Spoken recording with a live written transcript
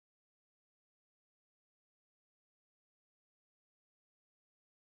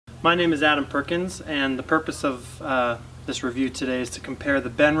My name is Adam Perkins, and the purpose of this review today is to compare the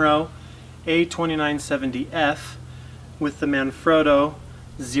Benro A2970F with the Manfrotto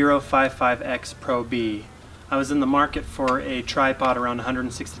 055XProB. I was in the market for a tripod around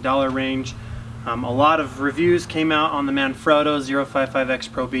 $160 range. A lot of reviews came out on the Manfrotto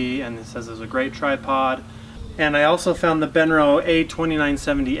 055XProB, and it says it was a great tripod. And I also found the Benro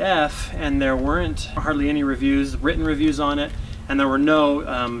A2970F, and there weren't hardly any reviews, written reviews on it, and there were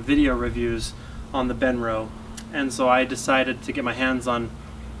no video reviews on the Benro. And so I decided to get my hands on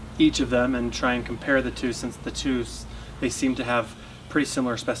each of them and try and compare the two, since the two, they seem to have pretty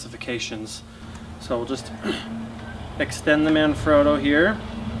similar specifications. So we'll just extend the Manfrotto here,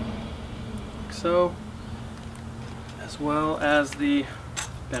 like so, as well as the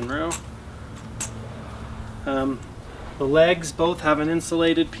Benro. The legs both have an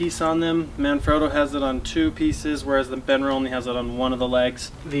insulated piece on them. Manfrotto has it on 2 pieces, whereas the Benro only has it on 1 of the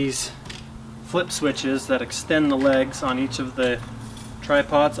legs. These flip switches that extend the legs on each of the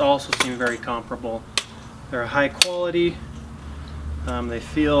tripods also seem very comparable. They're high quality, they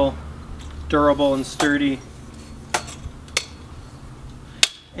feel durable and sturdy,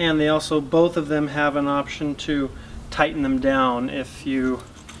 and they also, both of them have an option to tighten them down if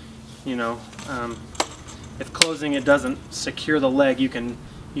if closing it doesn't secure the leg, you can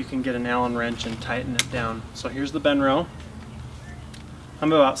get an Allen wrench and tighten it down. So here's the Benro.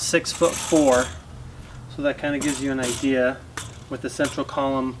 I'm about 6'4", so that kind of gives you an idea, with the central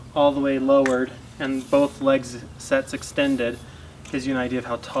column all the way lowered and both legs sets extended. Gives you an idea of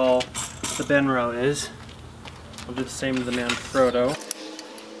how tall the Benro is. I'll do the same to the Manfrotto.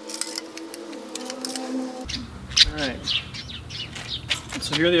 Alright,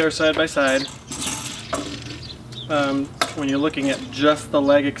 so here they are side by side. When you're looking at just the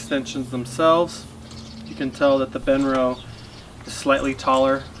leg extensions themselves, you can tell that the Benro is slightly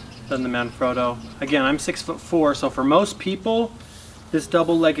taller than the Manfrotto. Again, I'm 6'4", so for most people, this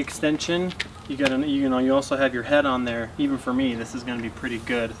double leg extension, you also have your head on there. Even for me, this is going to be pretty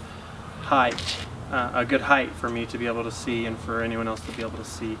good height, a good height for me to be able to see, and for anyone else to be able to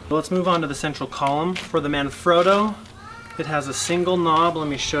see. So let's move on to the central column. For the Manfrotto, it has a single knob. Let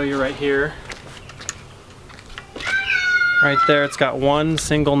me show you right here. Right there, it's got one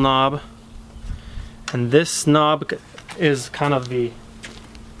single knob, and this knob is kind of the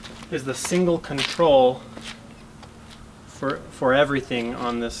single control for everything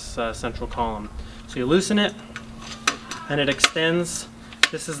on this central column. So you loosen it, and it extends.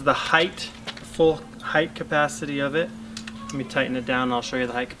 This is the height, full height capacity of it. Let me tighten it down, and I'll show you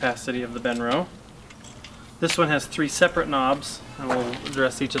the height capacity of the Benro. This one has 3 separate knobs, and we'll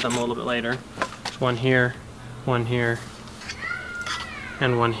address each of them a little bit later. There's one here,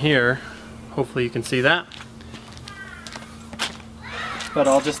 and one here. Hopefully you can see that. But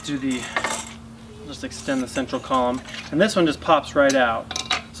I'll just just extend the central column. And this one just pops right out.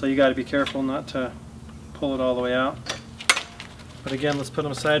 So you got to be careful not to pull it all the way out. But again, let's put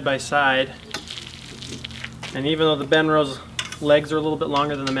them side by side. And even though the Benro's legs are a little bit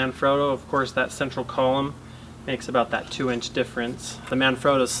longer than the Manfrotto, of course that central column makes about that 2-inch difference. The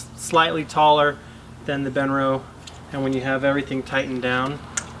Manfrotto's slightly taller than the Benro, and when you have everything tightened down,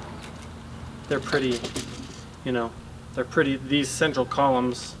 they're pretty, these central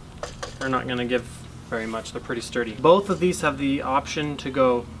columns are not going to give very much. They're pretty sturdy. Both of these have the option to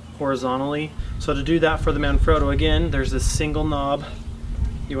go horizontally. So to do that for the Manfrotto, again, there's this single knob.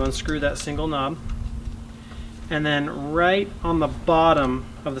 You unscrew that single knob, and then right on the bottom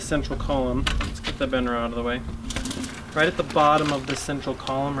of the central column, let's get the Benro out of the way. Right at the bottom of the central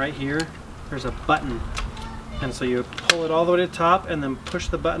column, right here, there's a button. And so you pull it all the way to the top and then push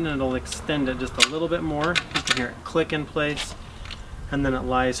the button, and it'll extend it just a little bit more. You can hear it click in place, and then it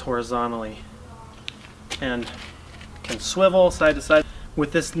lies horizontally and can swivel side to side.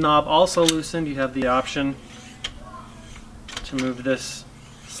 With this knob also loosened, you have the option to move this,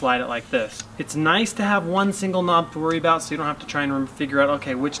 slide it like this. It's nice to have one single knob to worry about, so you don't have to try and figure out,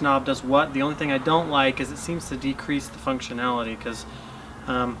 okay, which knob does what. The only thing I don't like is it seems to decrease the functionality, because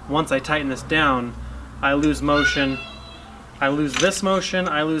once I tighten this down, I lose motion, I lose this motion,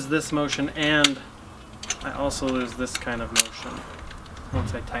 I lose this motion, and I also lose this kind of motion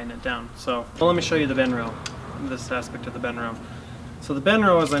once I tighten it down. So, well, let me show you the Benro, this aspect of the Benro. So the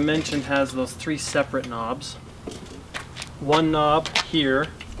Benro, as I mentioned, has those 3 separate knobs. One knob here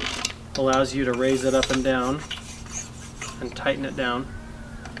allows you to raise it up and down and tighten it down.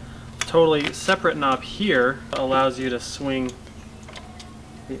 Totally separate knob here allows you to swing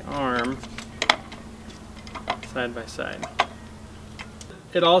the arm side by side.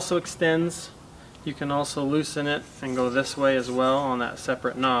 It also extends You can also loosen it and go this way as well on that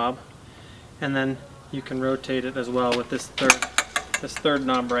separate knob, and then you can rotate it as well with this third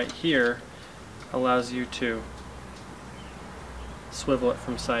knob right here. Allows you to swivel it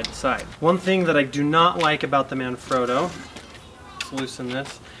from side to side. One thing that I do not like about the Manfrotto, let's loosen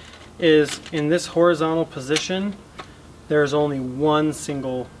this, is in this horizontal position there's only one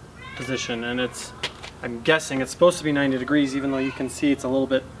single position, and I'm guessing it's supposed to be 90 degrees, even though you can see it's a little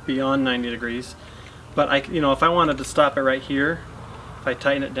bit beyond 90 degrees. But if I wanted to stop it right here, if I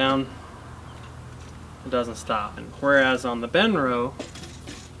tighten it down, it doesn't stop. And whereas on the Benro,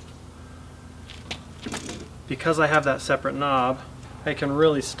 because I have that separate knob, I can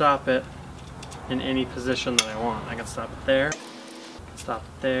really stop it in any position that I want. I can stop it there, stop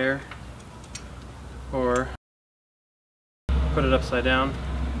it there, or put it upside down,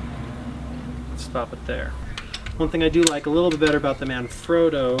 stop it there. One thing I do like a little bit better about the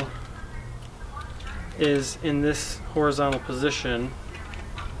Manfrotto is in this horizontal position,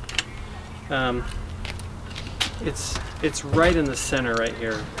 it's right in the center right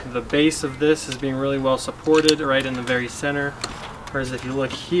here. The base of this is being really well supported right in the very center, whereas if you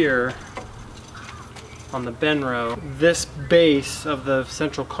look here on the Benro, this base of the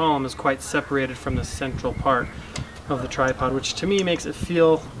central column is quite separated from the central part of the tripod, which to me makes it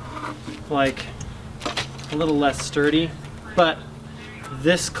feel like a little less sturdy. But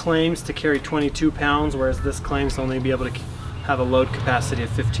this claims to carry 22 pounds, whereas this claims to only be able to have a load capacity of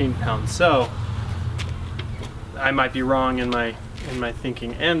 15 pounds. So I might be wrong in my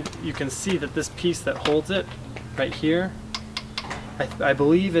thinking. And you can see that this piece that holds it right here, I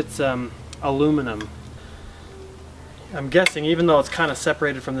believe it's aluminum. I'm guessing, even though it's kind of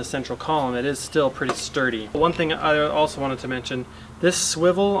separated from the central column, it is still pretty sturdy. One thing I also wanted to mention, this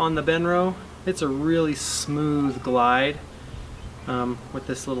swivel on the Benro, it's a really smooth glide with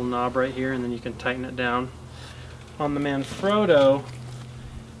this little knob right here, and then you can tighten it down. On the Manfrotto,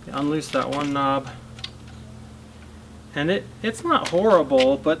 you unloose that one knob, and it's not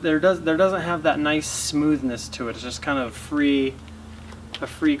horrible, but there doesn't have that nice smoothness to it. It's just kind of a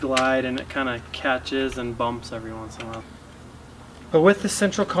free glide, and it kind of catches and bumps every once in a while. But with the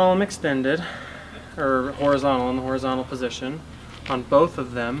central column extended, or horizontal, in the horizontal position, on both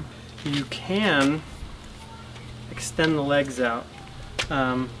of them, you can extend the legs out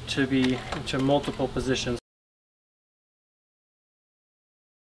to multiple positions.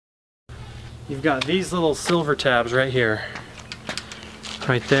 You've got these little silver tabs right here.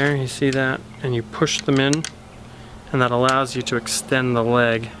 Right there, you see that? And you push them in, and that allows you to extend the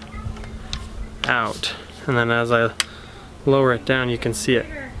leg out. And then as I lower it down, you can see it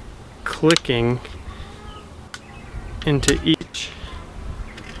clicking into each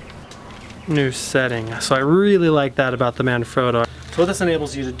new setting. So I really like that about the Manfrotto. So what this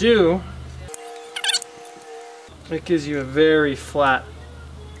enables you to do, it gives you a very flat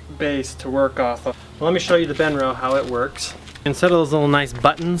base to work off of. Well, let me show you the Benro, how it works. Instead of those little nice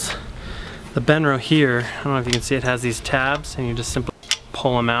buttons, the Benro here, I don't know if you can see, it has these tabs, and you just simply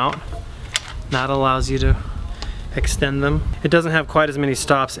pull them out. That allows you to extend them. It doesn't have quite as many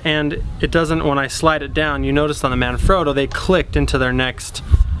stops, and it doesn't, when I slide it down, you notice on the Manfrotto they clicked into their next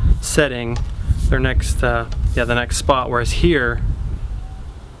setting, their next, the next spot, whereas here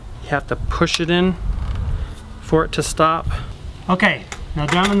you have to push it in for it to stop. Okay, now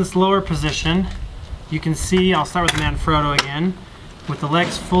down in this lower position, you can see, I'll start with the Manfrotto again, with the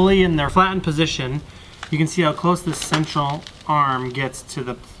legs fully in their flattened position, you can see how close this central arm gets to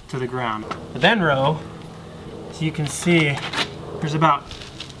the ground. The Benro, so you can see there's about,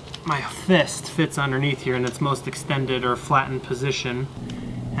 my fist fits underneath here in its most extended or flattened position.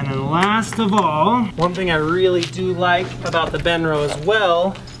 And then last of all, one thing I really do like about the Benro as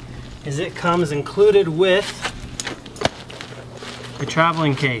well is it comes included with a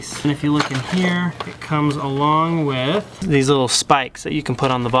traveling case. And if you look in here, it comes along with these little spikes that you can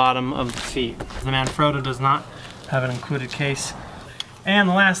put on the bottom of the feet. The Manfrotto does not have an included case. And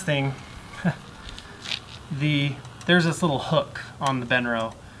the last thing, there's this little hook on the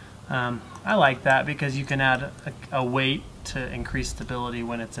Benro. I like that because you can add a weight to increase stability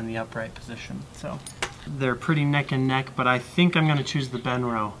when it's in the upright position. So they're pretty neck and neck, but I think I'm going to choose the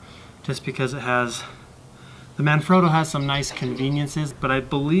Benro just because it has, the Manfrotto has some nice conveniences, but I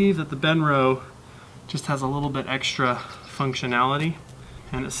believe that the Benro just has a little bit extra functionality,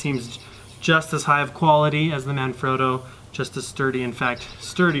 and it seems just as high of quality as the Manfrotto, just as sturdy, in fact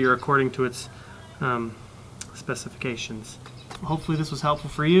sturdier according to its specifications. Hopefully this was helpful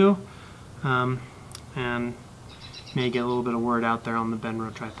for you, and may get a little bit of word out there on the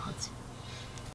Benro tripods.